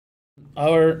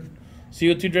our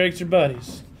CO2 dragster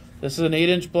bodies. This is an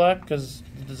 8-inch block because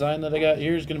the design that I got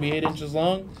here is going to be 8 inches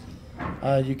long.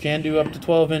 You can do up to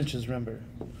 12 inches, remember.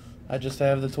 I just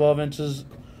have the 12 inches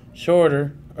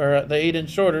shorter, or the 8-inch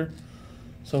shorter,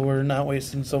 so we're not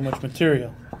wasting so much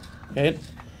material. Okay?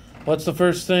 What's the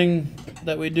first thing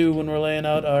that we do when we're laying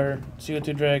out our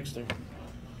CO2 dragster?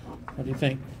 What do you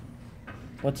think?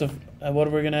 What are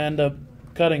we going to end up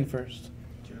cutting first?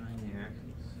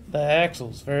 The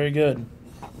axles. Very good.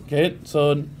 Okay,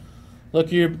 so look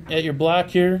at your block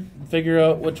here. Figure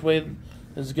out which way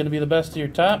is going to be the best to your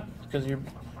top, because your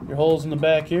hole's in the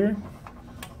back here.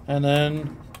 And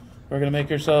then we're going to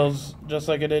make ourselves, just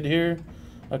like I did here,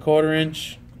 a 1/4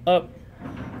 inch up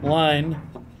line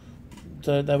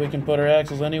that we can put our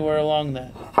axles anywhere along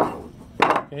that.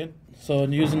 Okay, so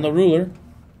using the ruler,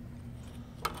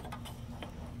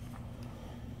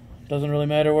 doesn't really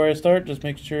matter where I start, just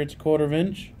make sure it's a 1/4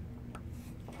 inch.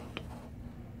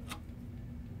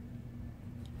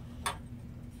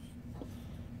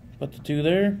 Put the 2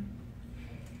 there.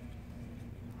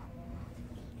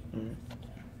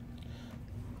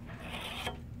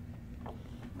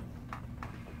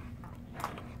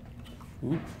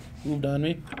 Ooh, moved on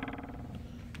me.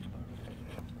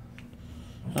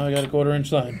 Now I got a 1/4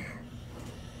 inch line.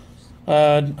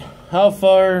 How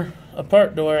far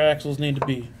apart do our axles need to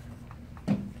be?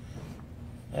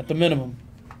 At the minimum,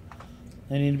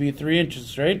 they need to be 3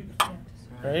 inches, right?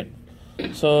 Right.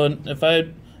 So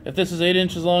if this is 8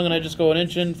 inches long and I just go 1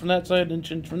 inch in from that side, 1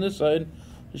 inch in from this side,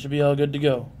 it should be all good to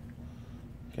go.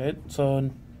 Okay, so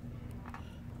 1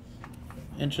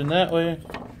 inch in that way,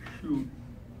 1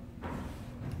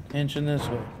 inch in this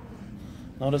way.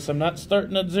 Notice I'm not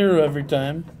starting at 0 every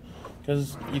time,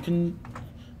 because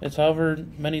it's however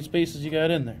many spaces you got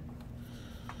in there.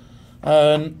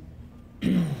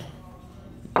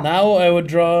 Now I would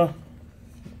draw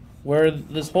where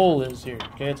this hole is here.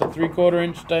 Okay, it's a 3/4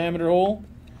 inch diameter hole.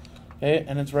 Okay,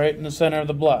 and it's right in the center of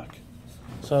the block.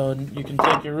 So you can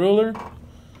take your ruler.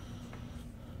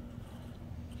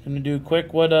 I'm gonna do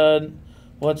quick.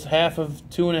 What's half of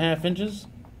 2.5 inches?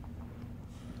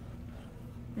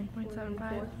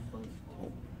 3.75.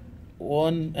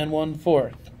 1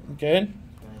 1/4. Okay.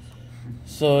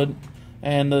 So,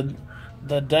 and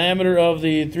the diameter of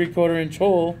the 3/4 inch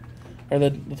hole, or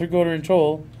the 3/4 inch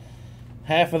hole,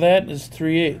 half of that is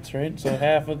 3/8, right? So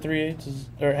half of 3/8 is,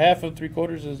 or half of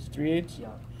 3/4 is 3/8. Yeah.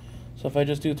 So if I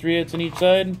just do 3/8 on each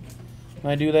side, and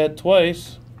I do that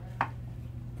twice,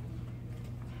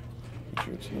 make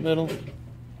sure it's in the middle.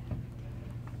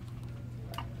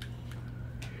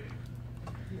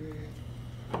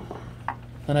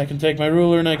 Then I can take my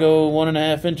ruler and I go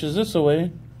 1.5 inches this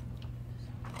way.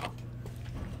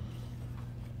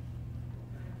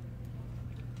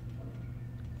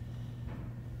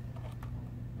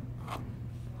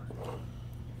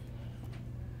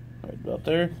 Right about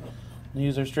there. And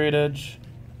use our straight edge.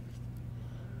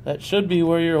 That should be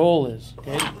where your hole is.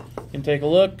 Okay, you can take a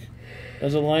look.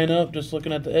 Does it line up? Just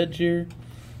looking at the edge here.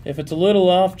 If it's a little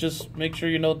off, just make sure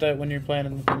you note that when you're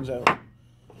planning things out.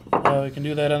 We can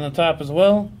do that on the top as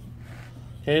well.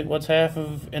 Okay, what's half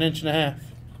of 1.5 inches?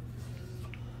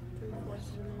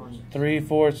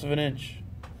 3/4 of an inch.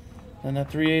 And the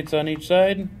 3/8 on each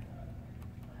side.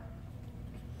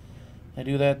 I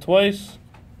do that twice.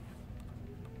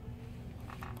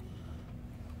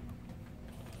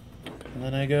 And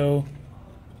then I go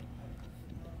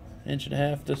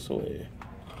 1.5 inches this way.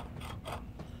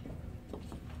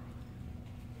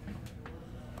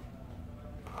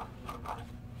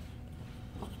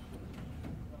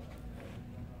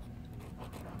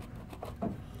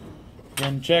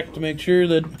 Again, check to make sure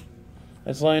that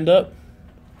it's lined up.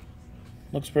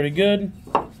 Looks pretty good.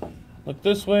 Look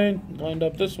this way, lined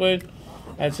up this way.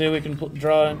 I'd say we can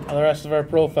draw the rest of our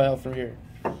profile from here.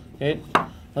 Okay,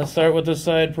 let's start with the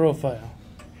side profile.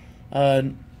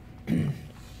 I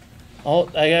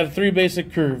have 3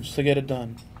 basic curves to get it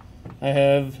done. I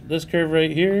have this curve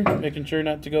right here, making sure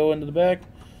not to go into the back.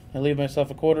 I leave myself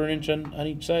a 1/4 inch on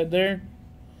each side there.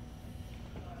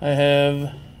 I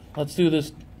have, let's do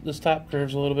this top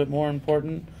curve's a little bit more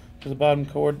important, because the bottom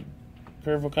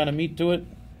curve will kind of meet to it.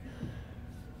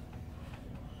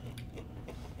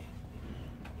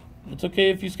 It's okay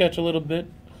if you sketch a little bit,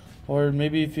 or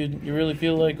maybe if you really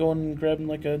feel like going and grabbing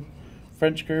like a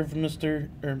French curve from Mr.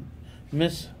 or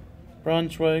Miss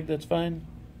Braunschweig, that's fine.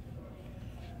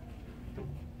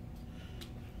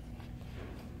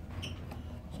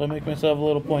 So I make myself a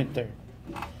little point there.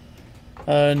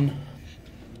 And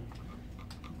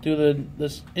do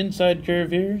this inside curve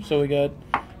here. So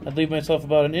I'd leave myself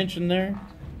about 1 inch in there.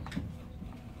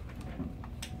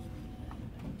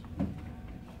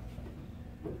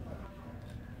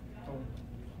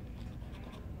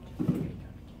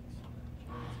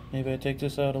 Maybe I take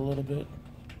this out a little bit.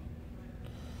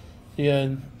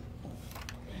 Yeah.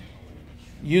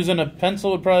 Using a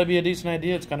pencil would probably be a decent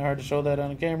idea. It's kind of hard to show that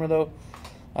on a camera though,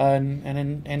 and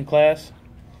in class.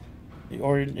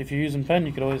 Or if you're using pen,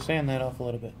 you could always sand that off a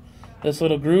little bit. This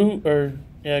little groove,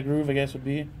 groove I guess would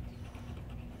be.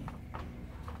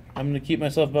 I'm going to keep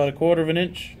myself about a 1/4 of an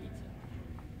inch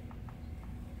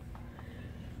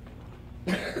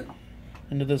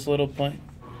into this little point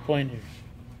here.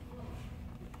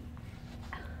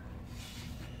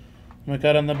 When I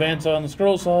cut on the bandsaw and the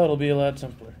scroll saw, it'll be a lot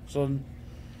simpler. So, and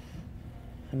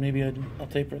maybe I'll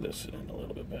taper this in a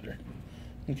little bit better.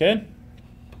 Okay?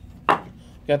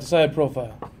 Got the side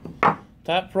profile.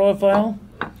 Top profile.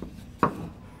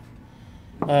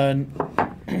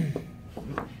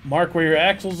 Mark where your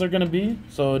axles are going to be.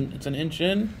 So it's an inch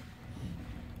in.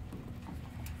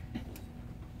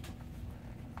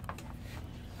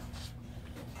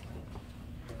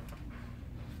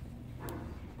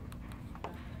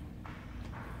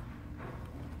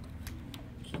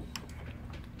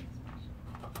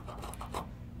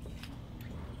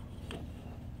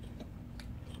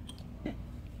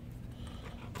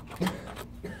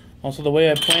 Also, the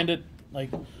way I planned it,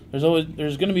 like there's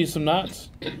going to be some knots.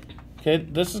 Okay,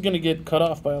 this is going to get cut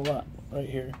off by a lot right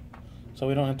here, so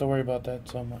we don't have to worry about that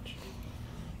so much.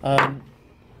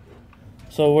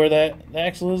 So where the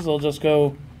axle is,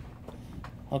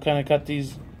 I'll kind of cut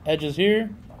these edges here.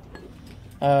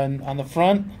 And on the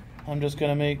front, I'm just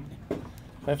going to make,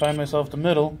 if I find myself the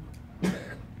middle,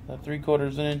 that 3/4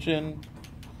 of an inch in,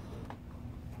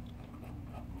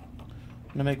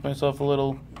 I'm going to make myself a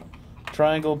little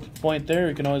triangle point there.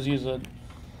 You can always use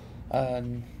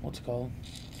what's it called?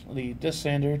 The disc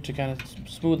sander to kind of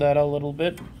smooth that out a little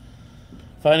bit.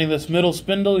 Finding this middle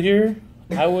spindle here,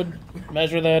 I would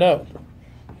measure that out.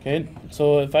 Okay,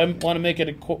 so if I want to make it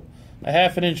a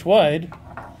 1/2 inch wide,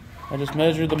 I just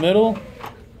measure the middle,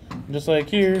 just like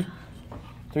here,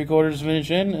 3/4 of an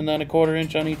inch in, and then a 1/4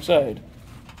 inch on each side.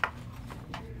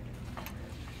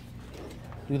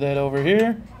 Do that over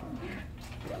here.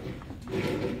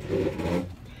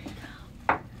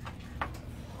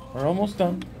 We're almost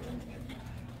done.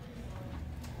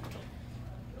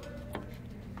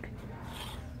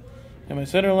 And my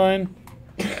center line,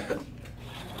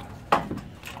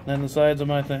 then the sides of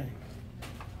my thing.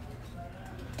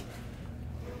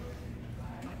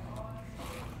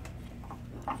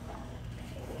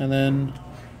 And then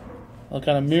I'll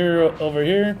kind of mirror over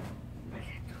here.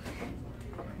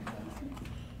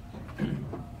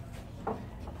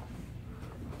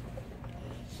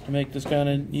 To make this kind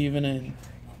of even in.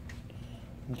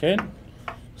 Okay,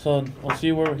 so we'll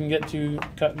see where we can get to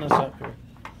cutting this up here.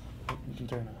 We can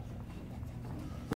turn on.